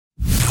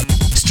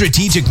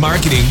Strategic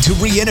marketing to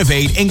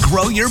re-innovate and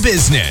grow your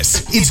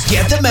business. It's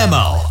Get the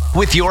Memo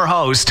with your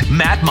host,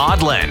 Matt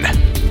Modlin.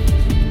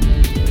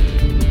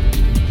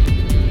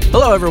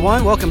 Hello,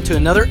 everyone. Welcome to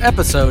another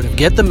episode of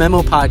Get the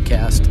Memo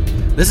podcast.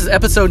 This is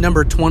episode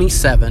number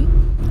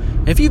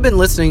 27. If you've been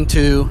listening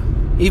to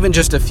even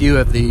just a few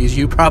of these,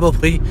 you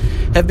probably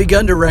have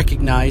begun to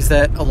recognize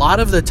that a lot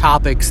of the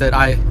topics that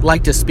I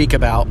like to speak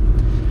about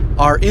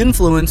are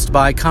influenced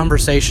by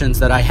conversations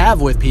that I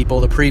have with people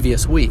the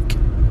previous week.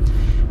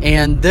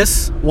 And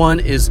this one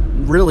is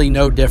really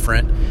no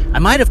different. I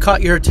might have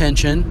caught your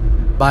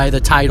attention by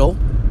the title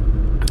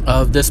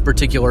of this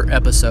particular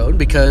episode,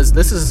 because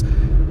this is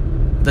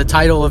the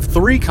title of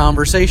 3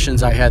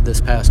 conversations I had this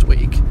past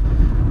week.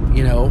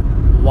 You know,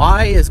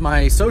 why is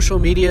my social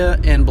media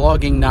and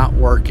blogging not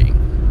working?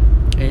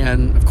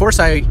 And of course,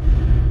 I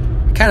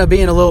kind of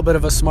being a little bit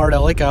of a smart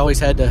aleck, I always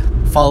had to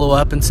follow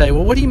up and say,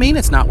 well, what do you mean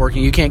it's not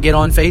working? You can't get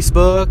on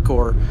Facebook,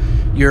 or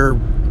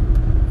your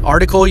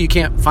article, you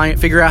can't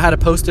figure out how to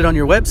post it on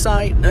your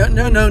website?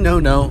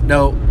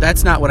 No,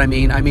 that's not what I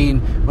mean. I mean,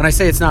 when I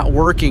say it's not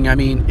working, I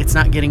mean it's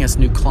not getting us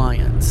new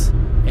clients.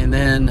 And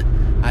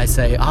then I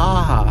say,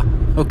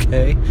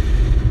 okay,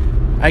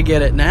 I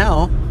get it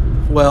now.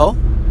 Well,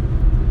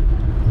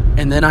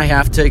 and then I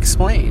have to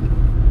explain.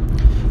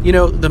 You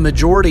know, the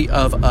majority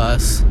of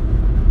us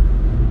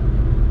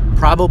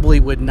probably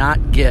would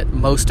not get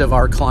most of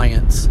our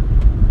clients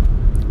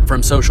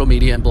from social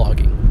media and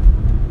blogging.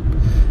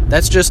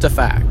 That's just a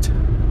fact.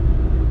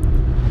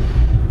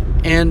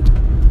 And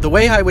the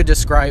way I would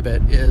describe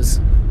it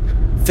is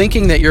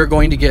thinking that you're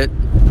going to get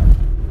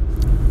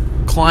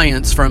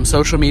clients from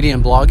social media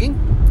and blogging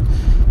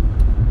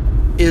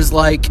is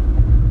like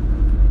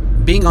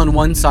being on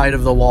one side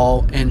of the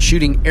wall and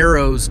shooting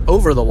arrows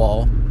over the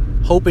wall,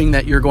 hoping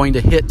that you're going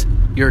to hit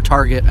your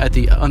target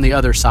on the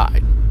other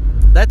side.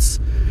 That's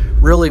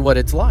really what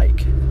it's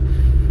like.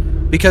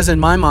 Because in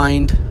my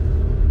mind,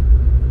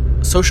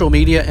 social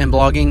media and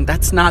blogging,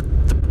 that's not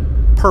the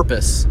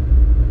purpose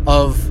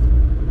of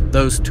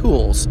those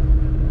tools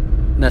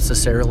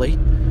necessarily.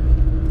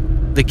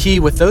 The key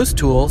with those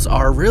tools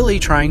are really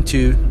trying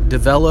to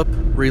develop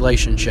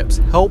relationships,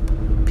 help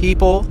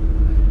people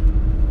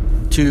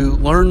to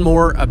learn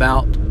more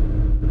about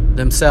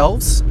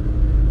themselves,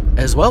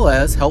 as well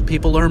as help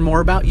people learn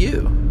more about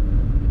you.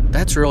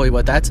 That's really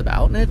what that's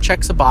about. And it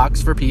checks a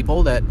box for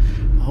people that,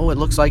 it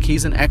looks like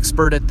he's an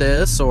expert at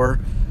this, or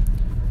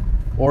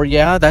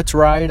yeah, that's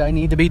right, I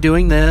need to be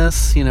doing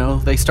this. You know,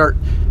 they start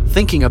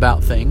thinking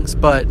about things.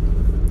 But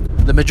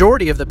the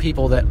majority of the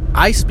people that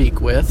I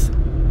speak with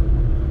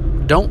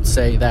don't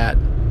say that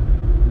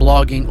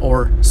blogging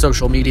or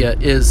social media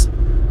is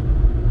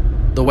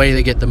the way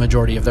they get the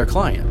majority of their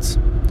clients.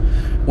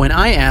 When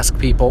I ask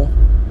people,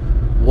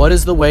 what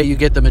is the way you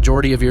get the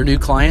majority of your new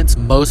clients?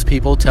 Most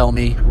people tell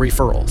me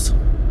referrals.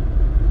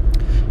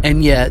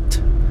 And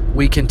yet,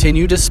 we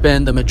continue to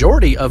spend the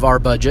majority of our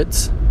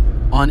budgets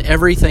on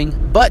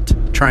everything but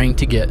trying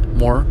to get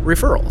more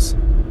referrals.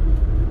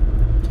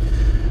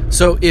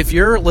 So if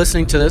you're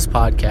listening to this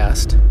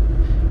podcast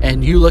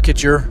and you look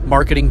at your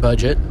marketing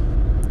budget,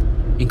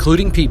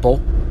 including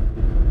people,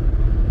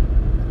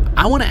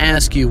 I want to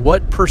ask you,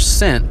 what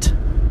percent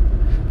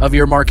of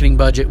your marketing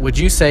budget would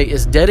you say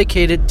is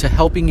dedicated to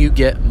helping you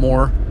get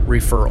more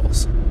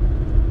referrals?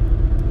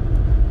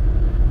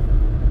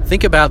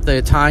 Think about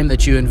the time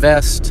that you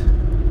invest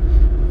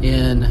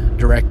in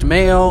direct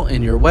mail,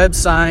 in your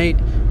website,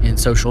 in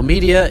social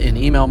media, in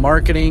email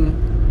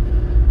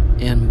marketing,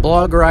 in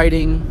blog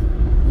writing,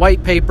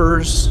 white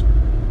papers,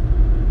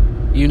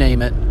 you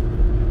name it.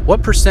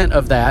 What percent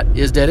of that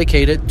is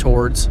dedicated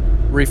towards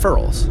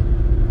referrals?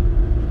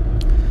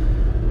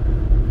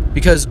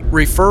 Because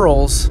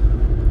referrals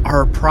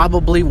are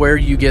probably where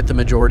you get the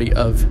majority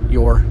of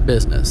your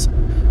business.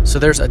 So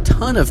there's a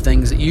ton of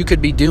things that you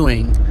could be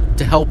doing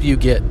to help you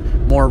get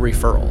more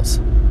referrals.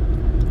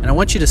 And I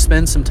want you to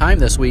spend some time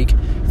this week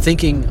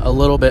thinking a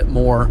little bit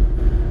more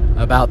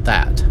about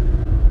that.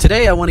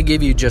 Today, I want to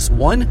give you just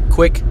one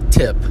quick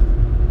tip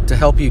to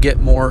help you get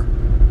more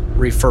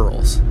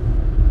referrals.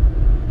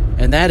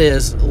 And that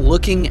is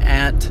looking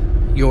at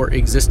your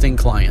existing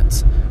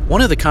clients.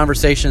 One of the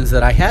conversations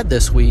that I had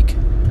this week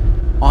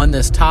on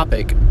this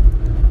topic,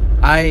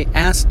 I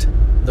asked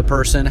the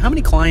person, how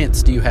many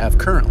clients do you have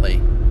currently?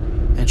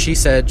 And she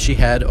said she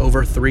had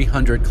over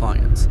 300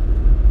 clients.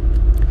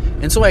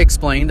 And so I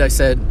explained, I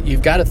said,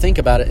 you've got to think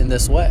about it in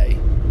this way.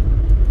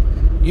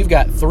 You've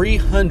got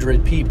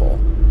 300 people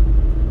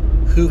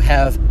who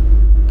have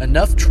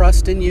enough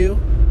trust in you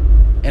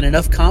and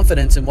enough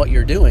confidence in what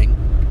you're doing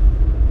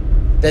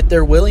that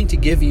they're willing to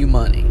give you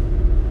money.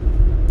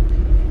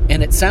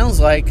 And it sounds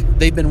like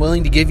they've been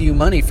willing to give you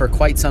money for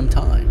quite some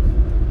time.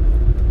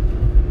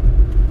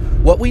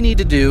 What we need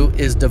to do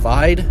is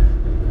divide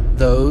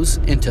those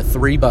into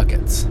 3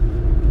 buckets.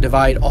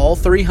 Divide all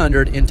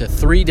 300 into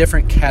 3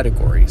 different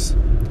categories.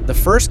 The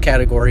first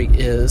category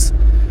is,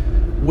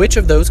 which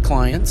of those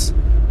clients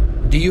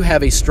do you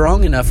have a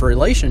strong enough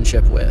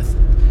relationship with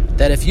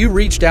that if you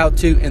reached out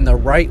to in the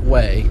right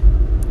way,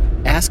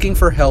 asking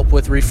for help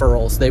with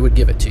referrals, they would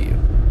give it to you.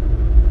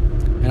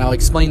 And I'll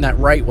explain that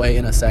right way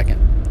in a second.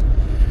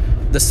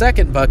 The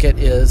second bucket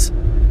is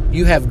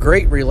you have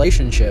great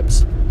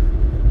relationships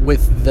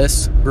with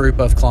this group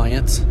of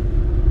clients,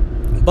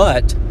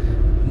 but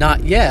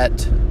not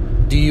yet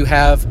do you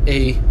have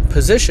a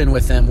position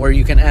with them where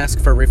you can ask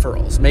for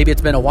referrals. Maybe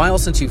it's been a while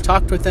since you've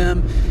talked with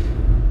them,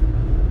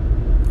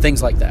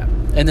 things like that.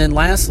 And then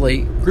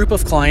lastly, group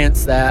of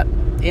clients that,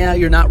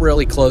 you're not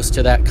really close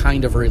to that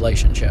kind of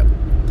relationship.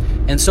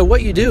 And so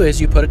what you do is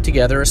you put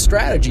together a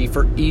strategy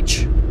for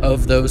each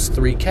of those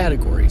three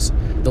categories.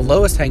 The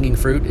lowest hanging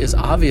fruit is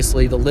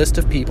obviously the list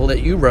of people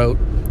that you wrote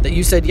that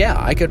you said,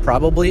 I could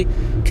probably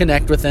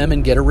connect with them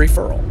and get a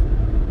referral.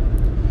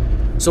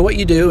 So what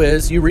you do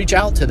is you reach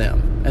out to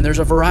them, and there's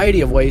a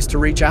variety of ways to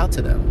reach out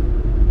to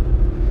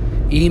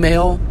them.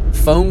 Email,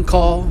 phone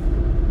call,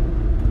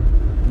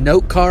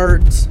 note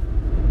cards,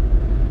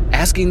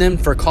 asking them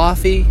for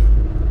coffee.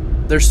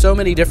 There's so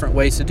many different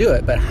ways to do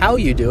it, but how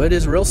you do it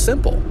is real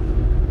simple.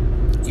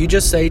 You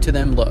just say to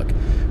them, look,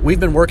 we've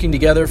been working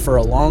together for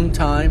a long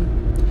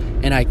time,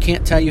 and I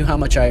can't tell you how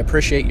much I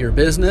appreciate your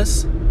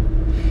business.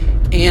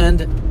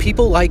 And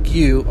people like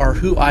you are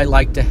who I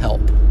like to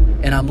help.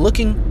 And I'm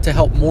looking to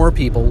help more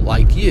people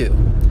like you.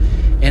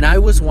 And I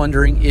was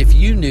wondering if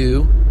you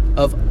knew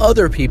of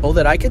other people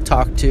that I could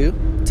talk to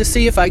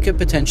see if I could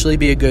potentially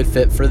be a good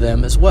fit for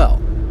them as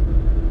well.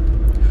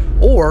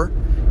 Or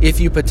if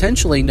you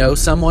potentially know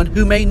someone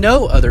who may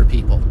know other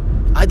people,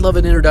 I'd love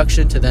an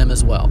introduction to them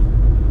as well.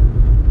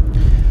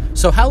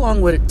 So how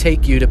long would it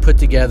take you to put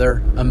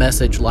together a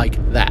message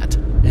like that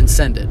and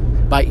send it?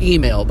 By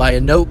email, by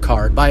a note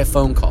card, by a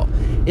phone call.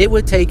 It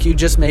would take you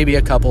just maybe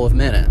a couple of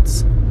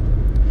minutes.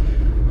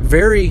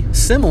 Very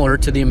similar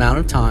to the amount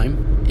of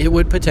time it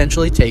would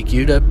potentially take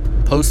you to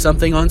post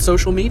something on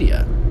social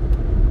media.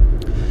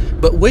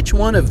 But which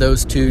one of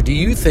those two do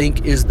you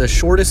think is the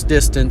shortest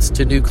distance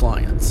to new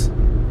clients?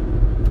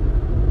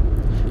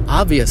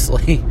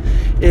 Obviously,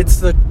 it's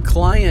the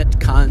client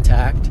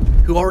contact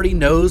who already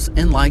knows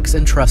and likes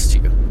and trusts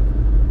you.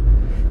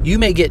 You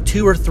may get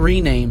 2 or 3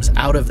 names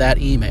out of that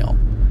email,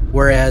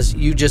 whereas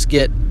you just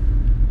get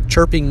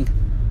chirping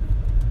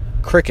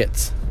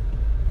crickets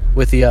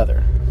with the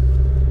other.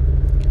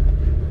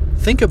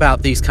 Think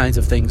about these kinds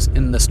of things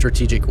in the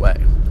strategic way.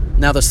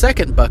 Now, the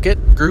second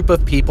bucket, group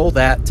of people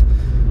that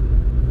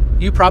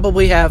you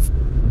probably have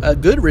a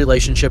good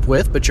relationship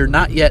with, but you're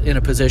not yet in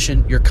a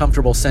position you're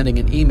comfortable sending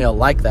an email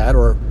like that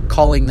or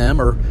calling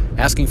them or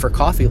asking for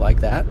coffee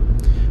like that.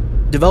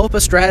 Develop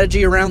a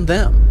strategy around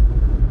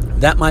them.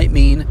 That might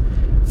mean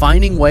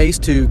finding ways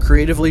to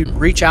creatively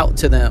reach out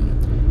to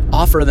them,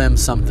 offer them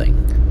something.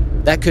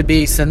 That could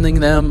be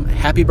sending them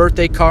happy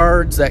birthday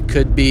cards. That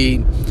could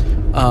be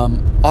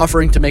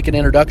offering to make an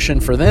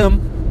introduction for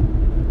them.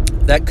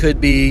 That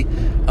could be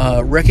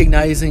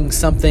recognizing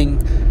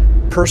something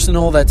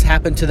personal that's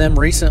happened to them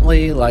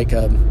recently, like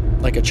a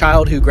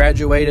child who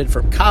graduated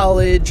from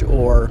college,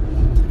 or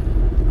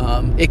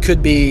it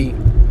could be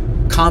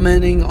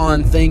commenting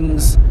on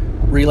things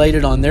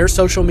related on their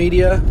social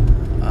media.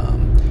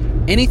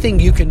 Anything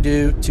you can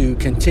do to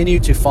continue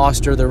to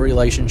foster the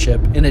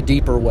relationship in a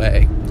deeper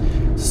way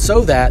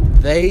so that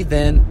they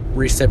then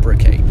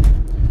reciprocate.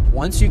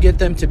 Once you get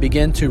them to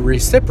begin to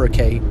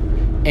reciprocate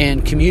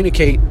and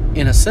communicate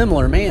in a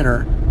similar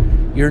manner,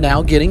 you're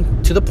now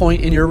getting to the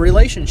point in your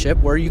relationship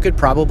where you could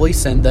probably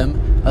send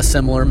them a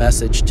similar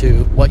message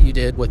to what you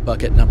did with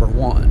bucket number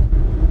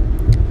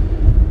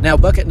 1. Now,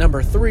 bucket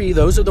number 3,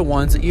 those are the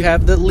ones that you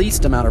have the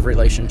least amount of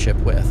relationship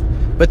with,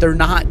 but they're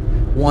not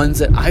ones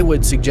that I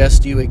would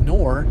suggest you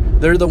ignore.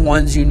 They're the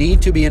ones you need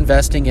to be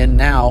investing in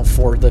now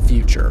for the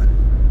future.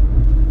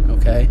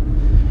 Okay?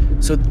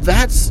 So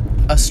that's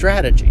a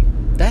strategy.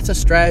 That's a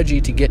strategy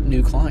to get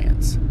new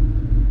clients.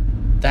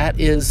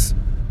 That's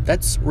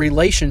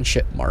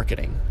relationship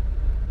marketing.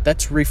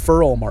 That's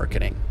referral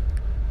marketing.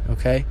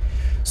 Okay?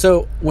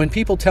 So when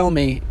people tell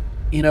me,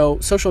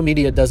 social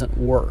media doesn't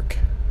work,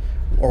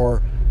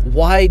 or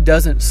why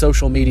doesn't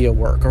social media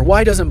work, or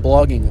why doesn't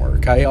blogging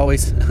work, I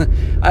always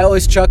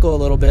chuckle a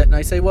little bit and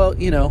I say, well,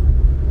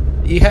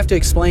 you have to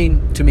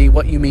explain to me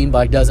what you mean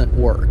by doesn't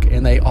work.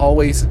 And they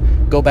always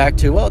go back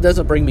to, well, it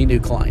doesn't bring me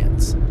new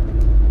clients.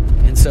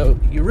 And so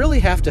you really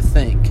have to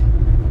think,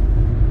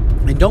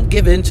 and don't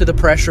give in to the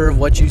pressure of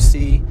what you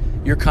see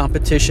your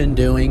competition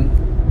doing,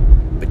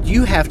 but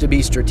you have to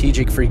be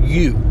strategic for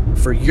you,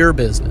 for your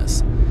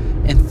business,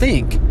 and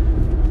think,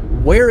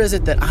 where is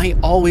it that I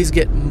always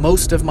get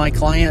most of my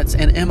clients,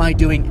 and am I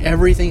doing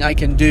everything I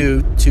can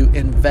do to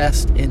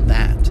invest in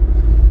that?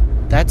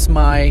 That's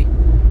my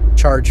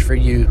charge for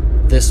you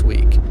this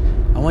week.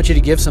 I want you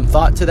to give some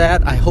thought to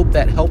that. I hope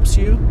that helps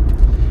you.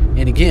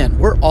 And again,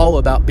 we're all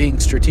about being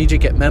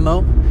strategic at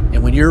Memo.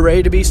 And when you're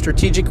ready to be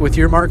strategic with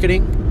your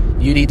marketing,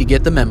 you need to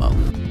get the memo.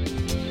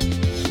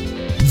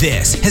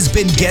 This has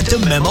been Get the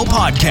Memo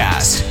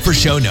Podcast. For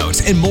show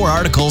notes and more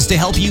articles to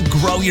help you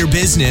grow your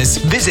business,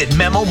 visit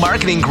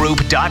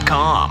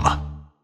memomarketinggroup.com.